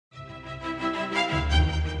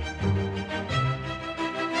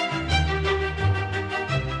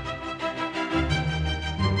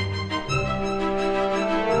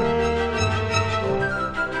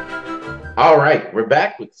All right, we're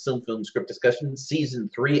back with SilmFilm Script Discussion, Season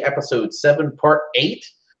 3, Episode 7, Part 8.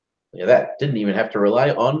 Look at that. Didn't even have to rely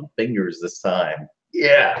on fingers this time.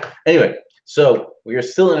 Yeah. Anyway, so we are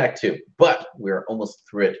still in Act 2, but we're almost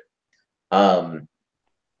through it.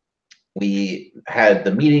 We had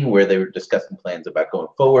the meeting where they were discussing plans about going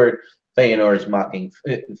forward. Feanor is mocking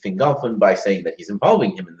Fingolfin by saying that he's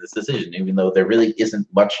involving him in this decision, even though there really isn't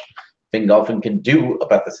much Fingolfin can do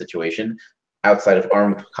about the situation outside of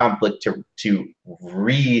armed conflict to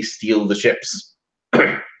re-steal the ships.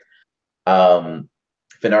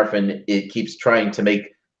 Finarfin, it keeps trying to make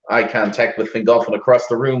eye contact with Fingolfin across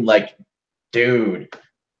the room, like, dude,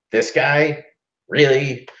 this guy?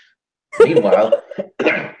 Really? Meanwhile,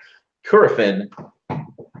 Curafin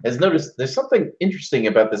has noticed there's something interesting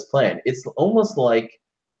about this plan. It's almost like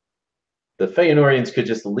the Feanorians could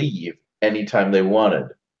just leave anytime they wanted.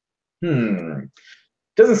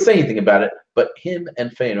 Doesn't say anything about it, but him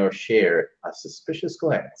and Feanor share a suspicious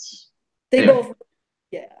glance. They both,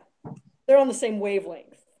 yeah, they're on the same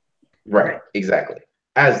wavelength. Right, exactly.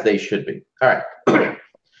 As they should be. All right.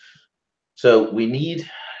 So we need,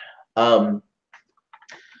 I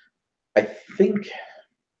think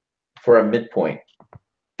for a midpoint,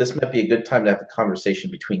 this might be a good time to have a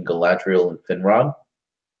conversation between Galadriel and Finrod.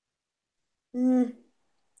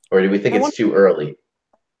 Or do we think it's too early?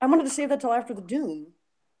 I wanted to save that till after the Doom.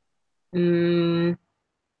 Well,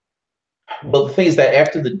 the thing is that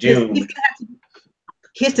after the Doom, he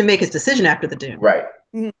has to make his decision after the Doom. Right.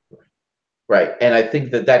 Right, and I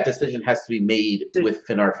think that decision has to be made with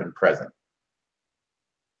Finarfin present.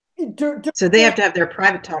 So they have to have their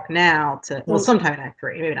private talk now well, sometime in Act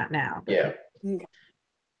 3, maybe not now. Yeah.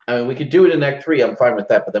 I mean, we could do it in Act 3, I'm fine with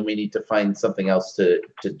that, but then we need to find something else to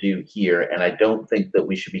do here, and I don't think that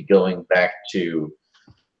we should be going back to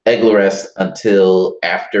Eglarest until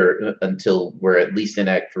we're at least in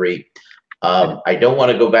Act 3. I don't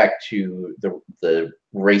want to go back to the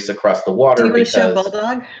race across the water. Do you want to show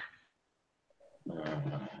Bulldog?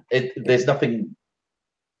 There's nothing.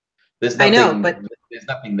 I know, but there's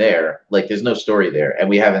nothing there. Like, there's no story there, and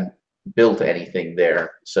we haven't built anything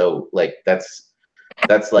there. So, like, that's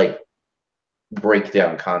like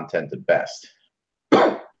breakdown content at best.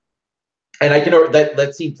 And I can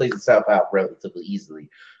that scene plays itself out relatively easily.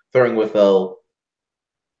 Thorngwithel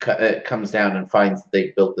comes down and finds that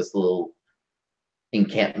they built this little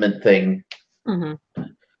encampment thing.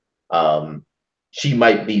 She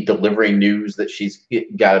might be delivering news that she's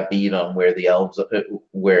got a bead on where the elves,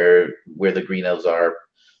 where the green elves are.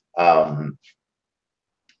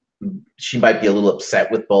 She might be a little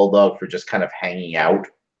upset with Bulldog for just kind of hanging out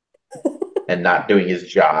and not doing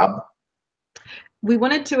his job. We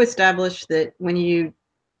wanted to establish that when you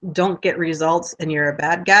don't get results and you're a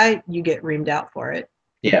bad guy, you get reamed out for it.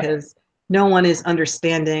 Yeah. Because no one is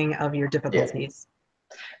understanding of your difficulties.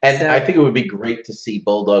 Yeah. And I think it would be great to see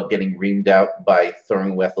Bulldog getting reamed out by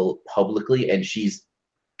Thorngwethel publicly, and she's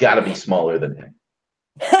got to be smaller than him.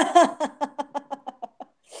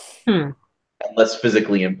 And less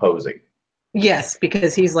physically imposing. Yes,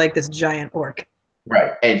 because he's like this giant orc.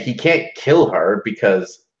 Right, and he can't kill her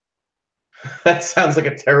because that sounds like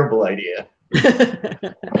a terrible idea. So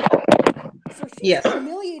she's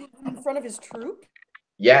humiliated him in front of his troop?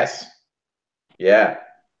 Yes. Yeah.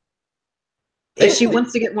 If she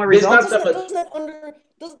wants to get more results, doesn't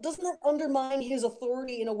that undermine his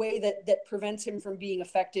authority in a way that prevents him from being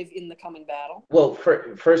effective in the coming battle? Well,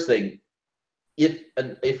 first thing, if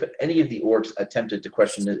any of the orcs attempted to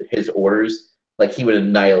question his orders, like, he would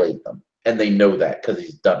annihilate them, and they know that because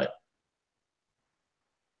he's done it.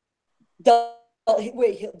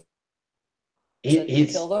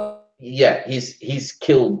 He's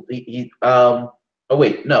killed. Oh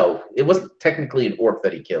wait, no, it wasn't technically an orc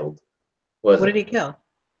that he killed. What did he kill?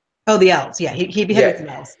 Oh, the elves. Yeah, he beheaded some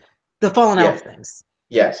elves. The fallen elf things.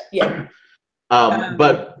 Yes. Yeah.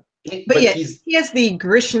 But he has the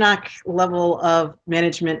Grishnak level of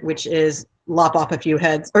management, which is lop off a few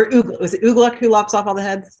heads. Or was it Ugluk who lops off all the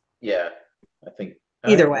heads? Yeah, I think.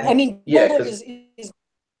 Either way. I mean, Bulldog is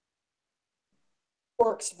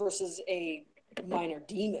orcs versus a minor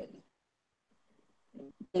demon.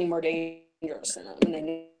 Any more dangerous than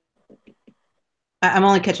them. I'm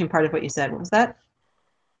only catching part of what you said. What was that?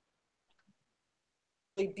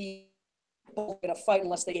 They'd be in a fight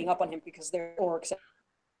unless they gang up on him because they're orcs.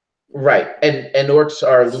 Right, and orcs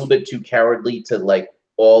are a little bit too cowardly to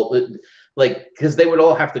because they would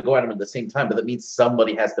all have to go at him at the same time, but that means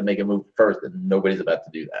somebody has to make a move first, and nobody's about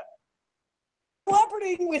to do that.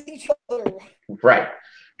 Cooperating with each other. Right.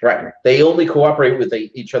 They only cooperate with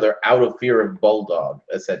each other out of fear of Bulldog,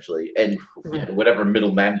 essentially, and whatever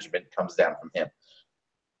middle management comes down from him.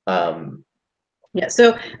 Yeah,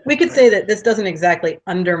 so we could say that this doesn't exactly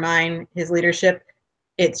undermine his leadership.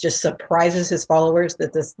 It just surprises his followers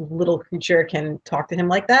that this little creature can talk to him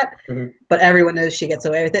like that. Mm-hmm. But everyone knows she gets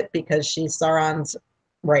away with it because she's Sauron's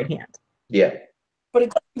right hand. Yeah. But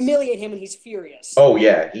it does humiliate him, and he's furious. Oh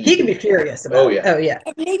yeah. He can be furious about it. Oh yeah.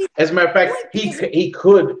 Maybe, as a matter of fact, he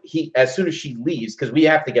could as soon as she leaves, because we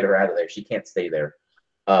have to get her out of there. She can't stay there.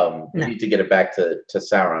 We need to get her back to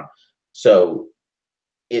Sauron. So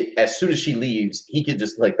as soon as she leaves, he could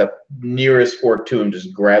just, like, the nearest orc to him,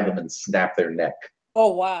 just grab them and snap their neck.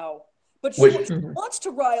 Oh wow! But she wants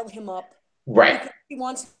to rile him up, right? Because he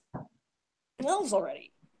wants elves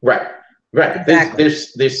already. Right. Exactly.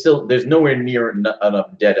 There's nowhere near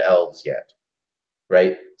enough dead elves yet,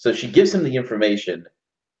 right? So she gives him the information,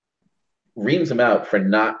 reams him out for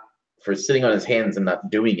sitting on his hands and not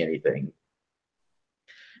doing anything,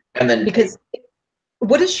 and then because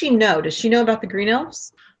what does she know? Does she know about the green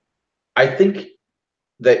elves? I think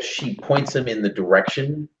that she points him in the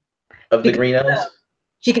direction of the green elves.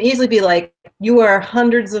 She can easily be like, you are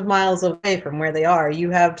hundreds of miles away from where they are.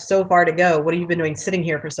 You have so far to go. What have you been doing sitting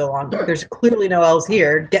here for so long? There's clearly no elves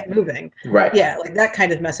here. Get moving. Right. Yeah, like that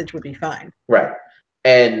kind of message would be fine. Right.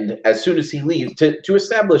 And as soon as he leaves, to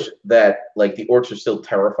establish that, like, the orcs are still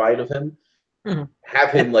terrified of him,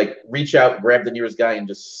 have him, like, reach out, grab the nearest guy, and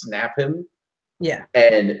just snap him. Yeah.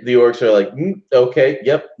 And the orcs are like, okay,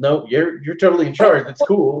 yep, no, you're totally in charge. It's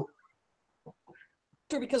cool.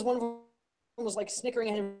 Because one of them was, like, snickering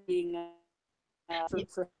at him being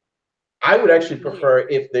I would actually prefer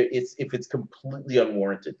if it's completely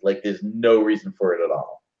unwarranted, like there's no reason for it at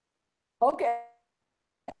all. Okay.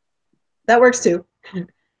 That works too.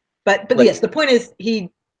 But Like, yes, the point is he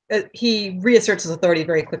reasserts his authority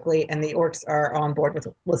very quickly, and the orcs are on board with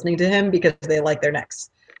listening to him because they like their necks.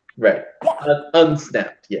 Right.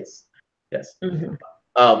 Unsnapped. Yes.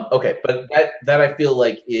 Okay, but that I feel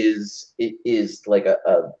like is like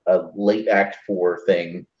a late Act 4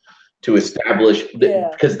 thing to establish,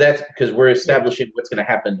 because we're establishing what's going to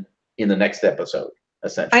happen in the next episode,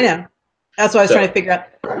 essentially. I know. That's why I was trying to figure out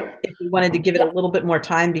if we wanted to give it a little bit more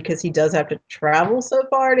time, because he does have to travel so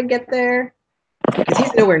far to get there. Because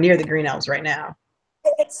he's nowhere near the green elves right now.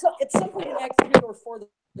 At some point in Act 3 or 4,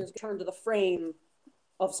 there's a turn to the frame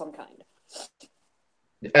of some kind.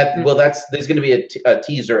 Well, there's going to be a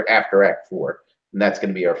teaser after Act 4, and that's going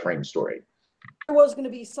to be our frame story. There was going to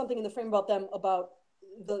be something in the frame about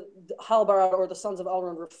the Halbarad or the Sons of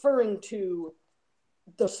Elrond referring to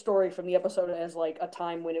the story from the episode as, like, a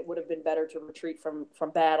time when it would have been better to retreat from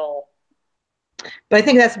battle. But I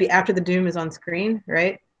think it has to be after the Doom is on screen,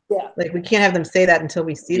 right? Yeah. Like, we can't have them say that until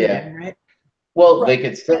we see the Doom, right? Well, they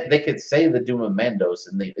could say the Doom of Mandos,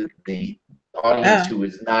 and the audience who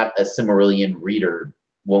is not a Silmarillion reader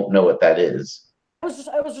won't know what that is. I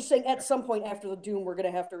was just saying, at some point after the Doom, we're going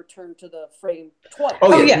to have to return to the frame twice.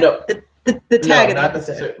 Oh yeah, no, the tag no, not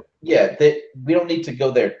necessarily. Yeah, we don't need to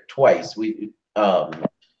go there twice. I'm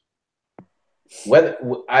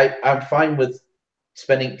fine with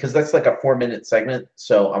spending, because that's like a 4-minute segment,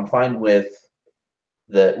 so I'm fine with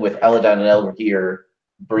Eladon and Elrohir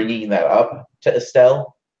bringing that up to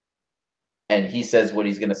Estelle, and he says what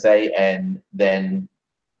he's going to say, and then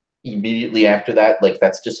immediately after that, like,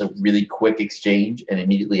 that's just a really quick exchange, and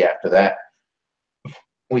immediately after that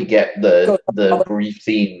we get the brief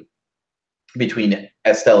scene between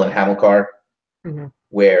Estelle and Hamilcar,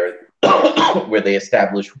 where they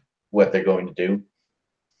establish what they're going to do.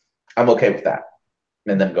 I'm okay with that,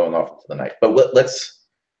 and them going off into the night. But let's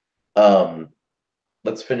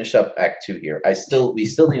finish up Act 2 here. We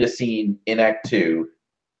still need a scene in Act 2,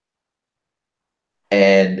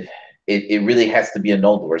 and it really has to be a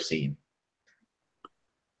Noldor scene.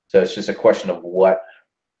 So it's just a question of what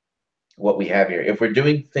we have here. If we're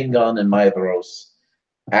doing Fingon and Maedhros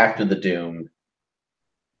after the Doom,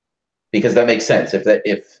 because that makes sense.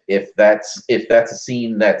 If that's a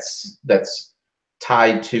scene that's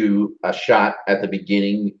tied to a shot at the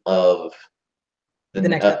beginning of the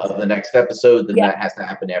next episode, then that has to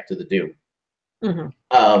happen after the Doom.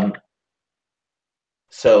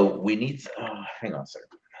 So we need. Hang on a second.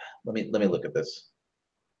 Let me look at this.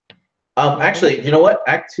 Actually, you know what?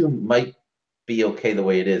 Act 2 might be okay the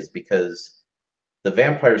way it is, because the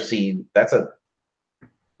vampire scene,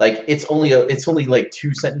 it's only like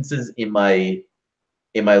 2 sentences in my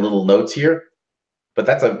little notes here, but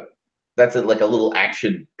that's like a little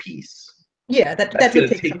action piece. Yeah, that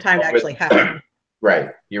would take some time to actually happen.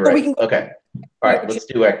 Right, you're right. Okay, all right, let's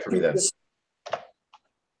do Act 3 then.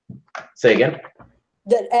 Say again.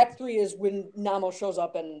 That Act 3 is when Namo shows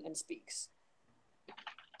up and speaks.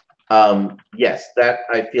 Yes, that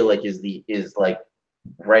I feel like is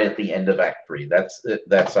right at the end of Act 3.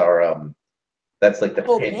 That's our that's like the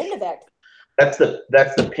The pinch. end of Act. That's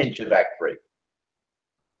the pinch of Act 3.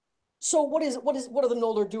 So what are the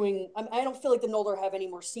Noldor doing? I don't feel like the Noldor have any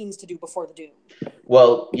more scenes to do before the Doom.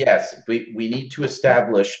 Well, yes, we need to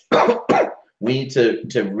establish. We need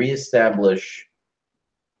to reestablish.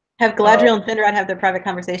 Have Galadriel and Finrod have their private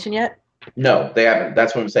conversation yet? No, they haven't.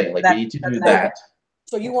 That's what I'm saying. Like, we need to do that.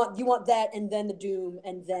 So you want that, and then the Doom,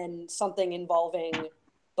 and then something involving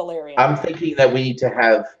Balerion. I'm thinking that we need to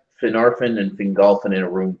have Finarfin and Fingolfin in a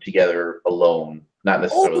room together alone. Not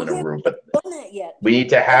necessarily in a room, but done that yet. We need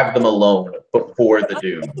to have them alone before the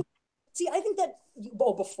Doom. I think that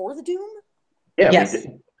before the Doom. Yeah. Yes.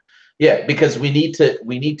 Yeah, because we need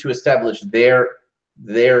to establish their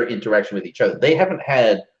interaction with each other. They haven't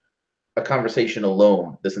had a conversation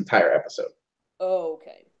alone this entire episode. Oh,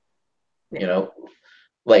 okay. You know,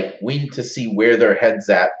 like, we need to see where their heads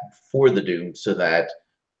at for the Doom so that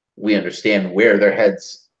we understand where their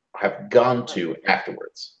heads have gone to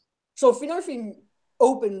afterwards. So Finarfin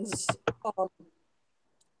opens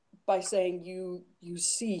by saying, "You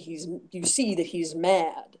see that he's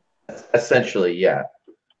mad." Essentially, yeah.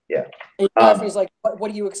 And Finarfin's like,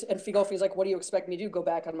 "What do you?" And Fingolfin's like, "What do you expect me to do? Go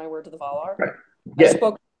back on my word to the Valar?" Right. Yeah. I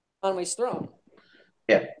spoke on my throne.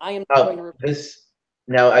 Yeah. I am going to this.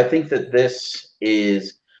 Now, I think that that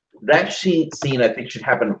scene. I think should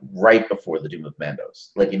happen right before the Doom of Mandos,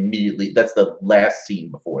 like immediately. That's the last scene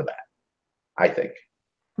before that, I think.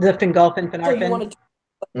 The Fingolfin, Finarfin. So you want to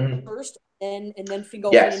do first, and then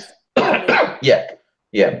Fingolfin. Yes.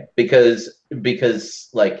 Yeah. Because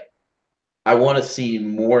like, I want to see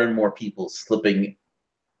more and more people slipping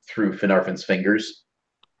through Finarfin's fingers.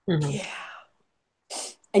 Mm-hmm. Yeah.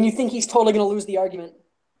 And you think he's totally going to lose the argument?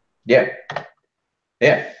 Yeah.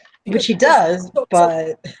 Which he does,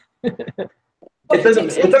 but it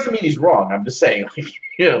doesn't mean he's wrong. I'm just saying, like,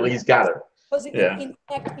 he's got it. Because in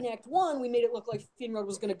Act 1, we made it look like Finrod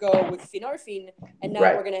was going to go with Finarfin, and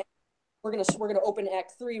now we're gonna open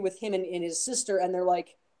Act 3 with him and his sister, and they're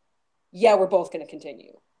like, yeah, we're both going to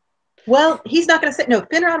continue. Well, he's not going to say. No,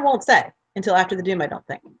 Finrod won't say until after the Doom, I don't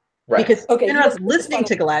think. Right. Because Finrod's listening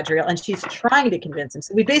to Galadriel, and she's trying to convince him.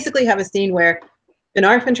 So we basically have a scene where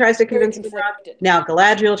Finarfin tries to convince Finrod. Now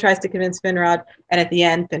Galadriel tries to convince Finrod, and at the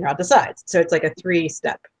end, Finrod decides. So it's like a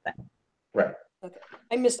 3-step thing. Right. Okay.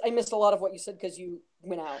 I missed a lot of what you said because you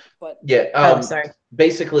went out. But yeah. Sorry.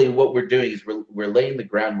 Basically, what we're doing is we're laying the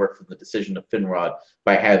groundwork for the decision of Finrod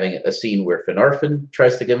by having a scene where Finarfin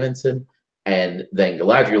tries to convince him, and then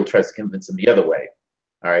Galadriel tries to convince him the other way.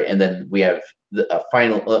 All right, and then we have a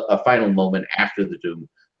final moment after the Doom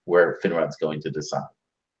where Finrod's going to decide.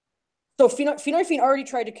 So Finarfin already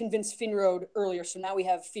tried to convince Finrod earlier, so now we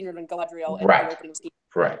have Finrod and Galadriel at the opening scene.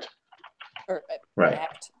 Right. Or right.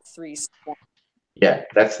 Act 3. Yeah,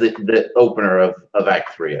 that's the opener of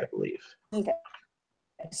Act 3, I believe. Okay.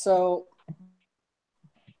 So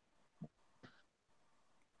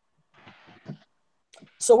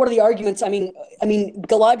what are the arguments? I mean,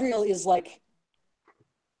 Galadriel is like.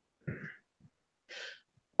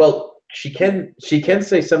 Well, she can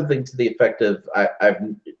say something to the effect of, I've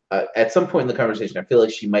at some point in the conversation, I feel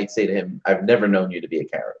like she might say to him, "I've never known you to be a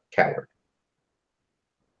coward."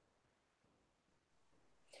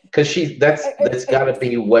 Because that's got to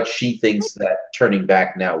be what she thinks that turning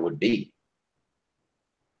back now would be.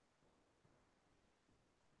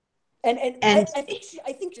 And I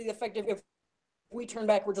think to the effect of, if we turn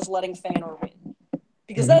back, we're just letting Fëanor win,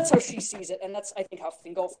 because that's how she sees it, and that's, I think, how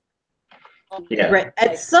Fingolfin. Yeah. Right.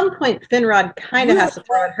 At some point, Finrod kind of has to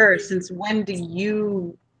throw at her, since when do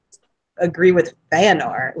you agree with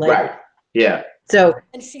Fëanor? Like, right. Yeah. So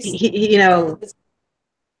and she's,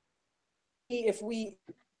 if we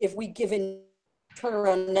give in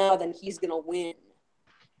turnaround now, then he's gonna win.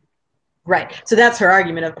 Right. So that's her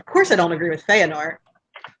argument of course I don't agree with Fëanor,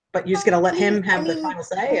 but you're just gonna let him have the final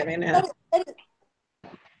say. I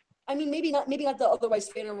mean, maybe not the otherwise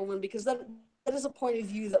Fëanor will win, because that is a point of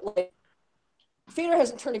view that, like, Fëanor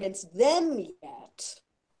hasn't turned against them yet,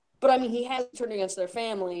 but I mean, he has turned against their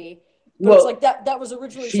family. But it's like that was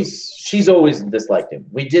originally. She's always disliked him.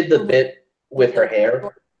 We did the bit with her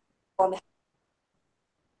hair. But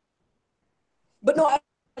no, I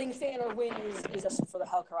think Fëanor win is just for the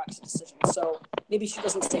Halkarak's decision. So maybe she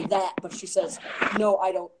doesn't say that, but she says, "No,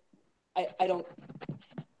 I don't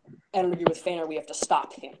agree with Fëanor. We have to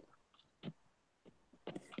stop him."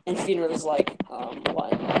 And Fëanor is like,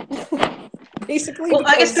 "What?" Basically. Well,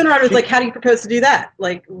 I guess Finrod was like, "How do you propose to do that?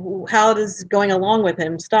 Like, how does going along with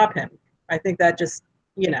him stop him?" I think that just,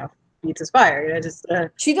 feeds his fire.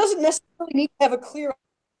 She doesn't necessarily need to have a clear.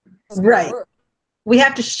 Right. we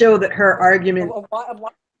have to show that her argument Of why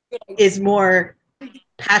is more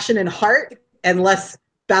passion and heart and less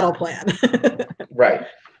battle plan. Right.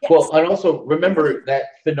 Yes. Well, and also remember that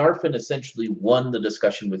Finarfin essentially won the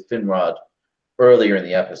discussion with Finrod earlier in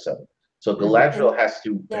the episode. So Galadriel has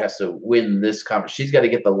to win this conversation. She's got to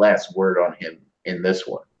get the last word on him in this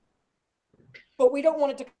one. But we don't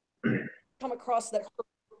want it to come across that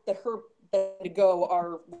her to go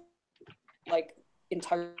are like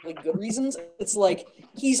entirely good reasons. It's like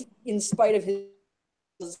he's, in spite of his,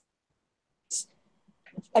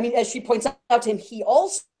 I mean, as she points out to him, he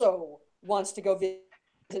also wants to go visit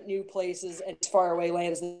new places and faraway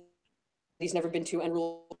lands that he's never been to and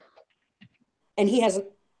rule. And he hasn't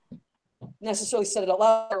necessarily said it out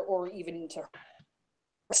loud or even to her.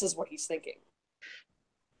 This is what he's thinking.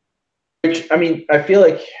 Which, I mean, I feel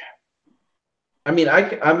like, I mean,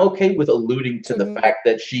 I'm okay with alluding to the fact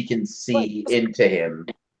that she can see into him.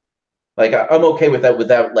 Like, I'm okay with that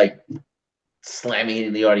without, like, slamming it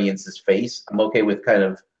in the audience's face. I'm okay with kind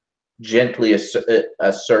of gently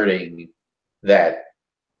asserting that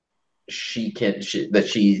she can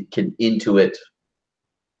intuit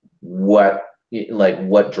what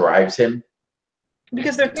drives him.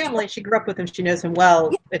 Because they're family, she grew up with him, she knows him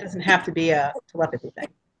well. It doesn't have to be a telepathy thing.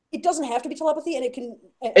 It doesn't have to be telepathy, and it can.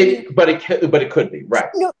 But it could be, right?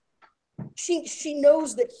 No, she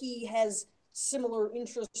knows that he has similar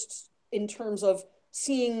interests in terms of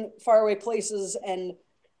seeing faraway places and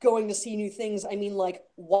going to see new things. I mean, like,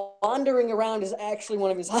 wandering around is actually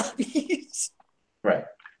one of his hobbies. Right.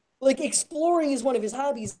 Like, exploring is one of his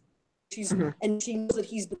hobbies. And she knows that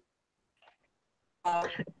he's been.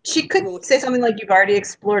 She could say something like, "You've already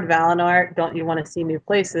explored Valinor. Don't you want to see new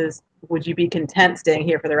places? Would you be content staying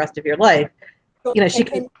here for the rest of your life?" You know, she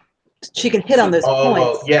can hit on those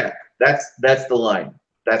points. Oh, yeah, that's the line.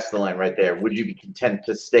 That's the line right there. Would you be content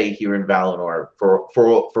to stay here in Valinor for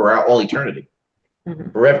all eternity,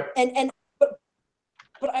 forever? But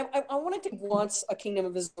I wanted to wants a kingdom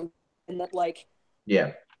of his own, and that, like,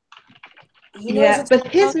 yeah, he knows but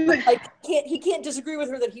he can't disagree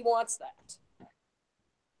with her that he wants that,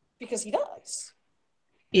 because he does.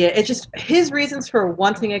 Yeah, it's just his reasons for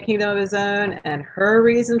wanting a kingdom of his own and her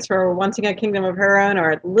reasons for wanting a kingdom of her own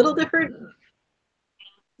are a little different.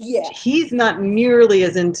 Yeah. He's not nearly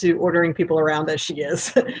as into ordering people around as she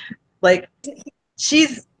is. Like,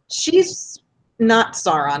 she's not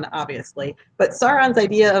Sauron, obviously, but Sauron's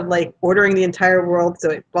idea of, like, ordering the entire world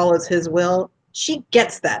so it follows his will, she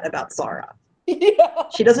gets that about Sauron. Yeah.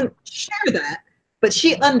 She doesn't share that, but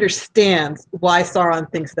she understands why Sauron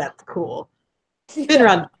thinks that's cool.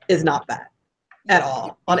 Finrod is not that at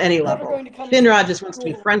all on any level. Finrod just wants to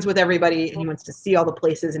be friends with everybody, and he wants to see all the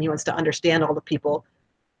places, and he wants to understand all the people.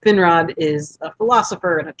 Finrod is a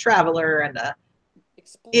philosopher and a traveler, and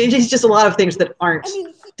he's just a lot of things that aren't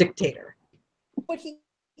dictator. But he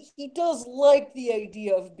does like the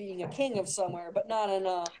idea of being a king of somewhere, but not in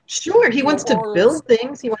a... Sure, he wants to build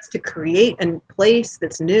things. He wants to create a place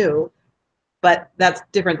that's new, but that's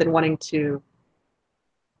different than wanting to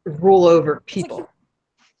rule over people. Like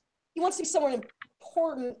he wants to be somewhere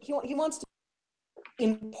important. He wants to be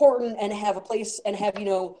important and have a place and have,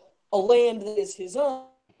 a land that is his own,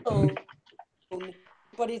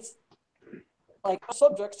 but it's like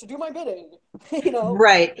subjects to do my bidding.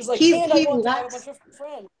 Right. It's like, I want to have a bunch of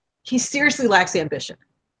friends. He seriously lacks ambition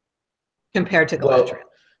compared to Galadriel.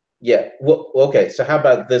 Yeah. Well, okay. So how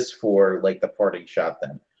about this for, like, the parting shot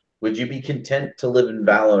then? Would you be content to live in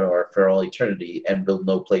Valinor for all eternity and build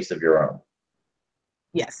no place of your own?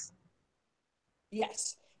 Yes.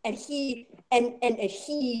 Yes. And he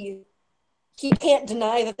can't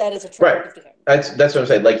deny that is attractive to him. That's what I'm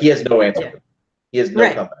saying. Like, he has no answer. Yeah. He has no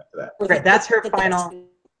comeback to that. Right. That's her final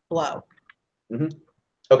blow. Mm-hmm.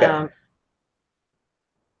 Okay.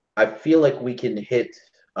 I feel like we can hit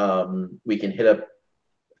up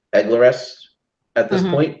Eglarest at this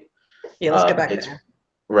point. Yeah, let's get back there.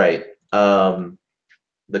 Right.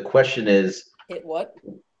 The question is, hit what?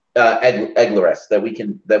 Eglarest, that we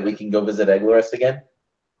can go visit Eglarest again.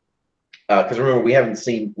 Because remember, we haven't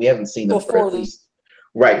seen them for at least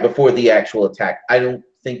before the actual attack. I don't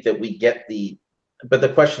think that we get but the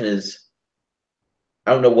question is,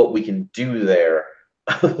 I don't know what we can do there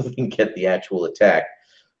other than get the actual attack.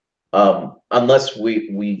 Unless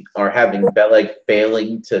we are having Beleg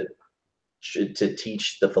failing to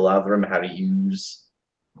teach the Falathrim how to use,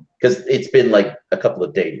 because it's been like a couple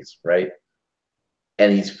of days, right?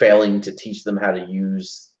 And he's failing to teach them how to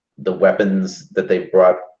use the weapons that they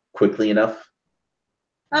brought quickly enough.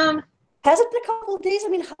 Has it been a couple of days? I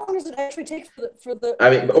mean, how long does it actually take for the?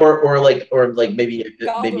 I mean, or maybe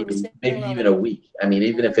even a week. I mean,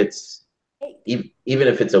 even if it's even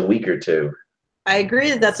if it's a week or two. I agree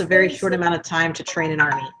that that's a very short amount of time to train an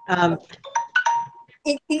army.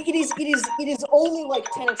 It is only like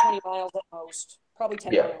 10 or 20 miles at most. Probably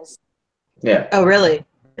 10 miles. Yeah. Oh, really?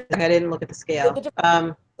 I didn't look at the scale.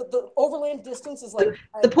 The overland distance is like...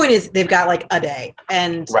 The point is they've got like a day.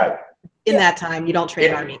 And in that time, you don't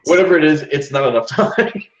train armies. Whatever it is, it's not enough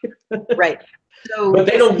time. Right. So, but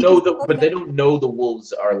they don't know the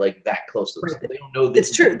wolves are like that close to them. Right. They don't know.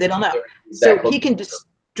 It's true. They don't know. So he can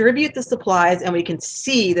distribute the supplies, and we can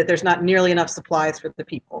see that there's not nearly enough supplies for the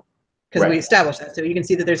people because we established that. So you can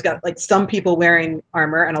see that there's got like some people wearing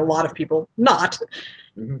armor and a lot of people not,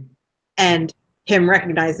 and him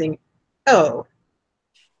recognizing, oh,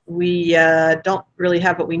 we don't really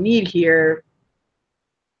have what we need here.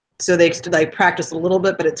 So they like practice a little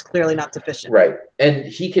bit, but it's clearly not sufficient. Right, and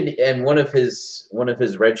he can, and one of his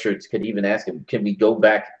red shirts could even ask him, "Can we go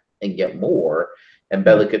back and get more?" And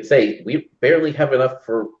Beleg could say, "We barely have enough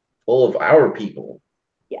for all of our people."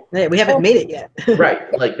 Yeah, we haven't made it yet.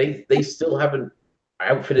 Right, like they still haven't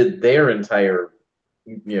outfitted their entire,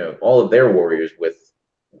 all of their warriors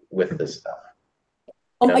with this stuff.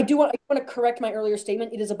 I do want to correct my earlier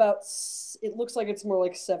statement. It is about. It looks like it's more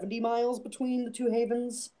like 70 miles between the two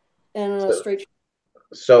havens. And a straight.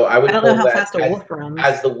 So I don't know how fast a wolf runs.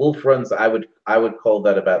 As the wolf runs, I would call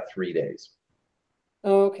that about 3 days.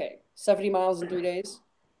 Okay, 70 miles in 3 days.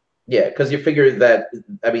 Yeah, because you figure that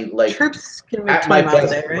like troops can make 20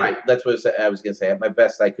 miles a day, right? That's what I was gonna say. At my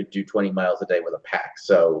best, I could do 20 miles a day with a pack.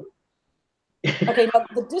 So. Okay, now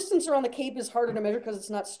the distance around the Cape is harder to measure because it's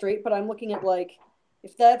not straight. But I'm looking at like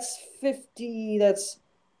if that's 50, that's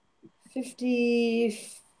 50.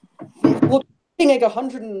 Like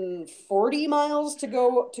 140 miles to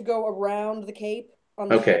go around the Cape.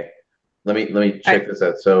 Okay, let me check this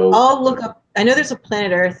out. So I'll look up. I know there's a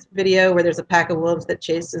Planet Earth video where there's a pack of wolves that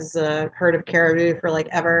chases a herd of caribou for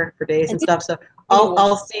like for days and stuff. So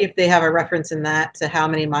I'll see if they have a reference in that to how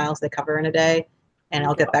many miles they cover in a day, and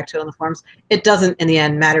I'll get back to it on the forums. It doesn't in the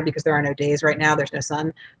end matter because there are no days right now. There's no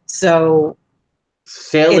sun, so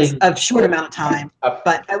sailing it's a short amount of time.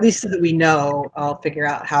 But at least so that we know, I'll figure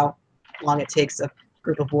out how long it takes a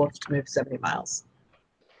group of wolves to move 70 miles.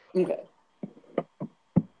 Okay.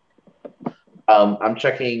 I'm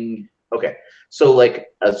checking. Okay, so like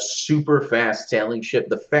a super fast sailing ship,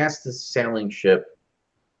 the fastest sailing ship,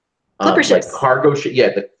 clipper ships, like cargo ship. Yeah,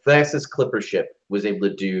 the fastest clipper ship was able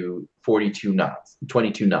to do 22 knots.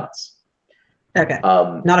 Okay.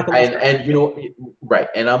 Nautical. And right.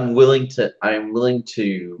 And I'm willing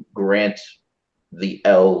to grant the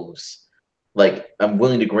elves. Like, I'm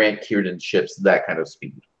willing to grant Círdan's ships that kind of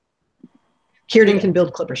speed. Círdan can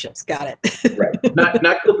build clipper ships. Got it. Right.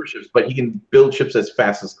 Not clipper ships, but he can build ships as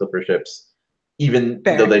fast as clipper ships, even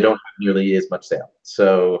though they don't have nearly as much sail.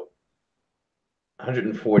 So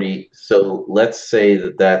 140. So let's say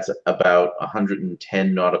that that's about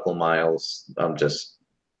 110 nautical miles. Just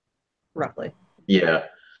roughly. Yeah.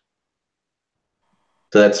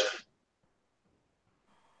 So that's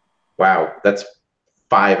wow. That's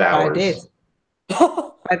 5 hours. 5 days.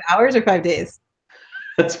 5 hours or 5 days?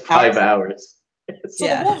 That's 5 hours. So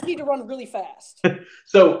the wolves need to run really fast.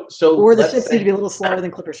 So or the ships need to be a little slower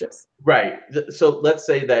than clipper ships. Right. So let's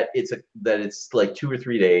say that it's like 2 or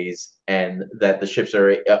 3 days, and that the ships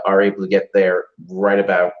are able to get there right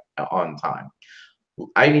about on time.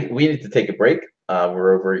 We need to take a break.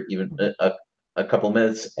 We're over even a couple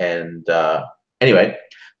minutes, and anyway,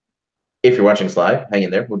 if you're watching us live, hang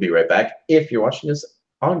in there. We'll be right back. If you're watching us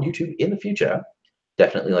on YouTube in the future,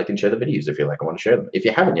 definitely like and share the videos if you like and want to share them. If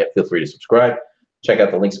you haven't yet, feel free to subscribe. Check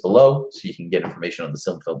out the links below so you can get information on the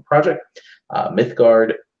SilmFilm project.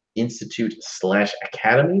 Mythgard Institute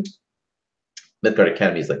 /Academy. Mythgard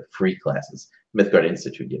Academy is like free classes. Mythgard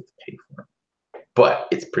Institute you have to pay for. But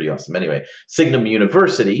it's pretty awesome anyway. Signum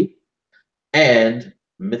University and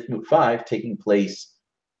Mythmoot 5 taking place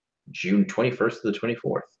June 21st to the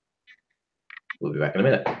 24th. We'll be back in a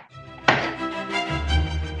minute.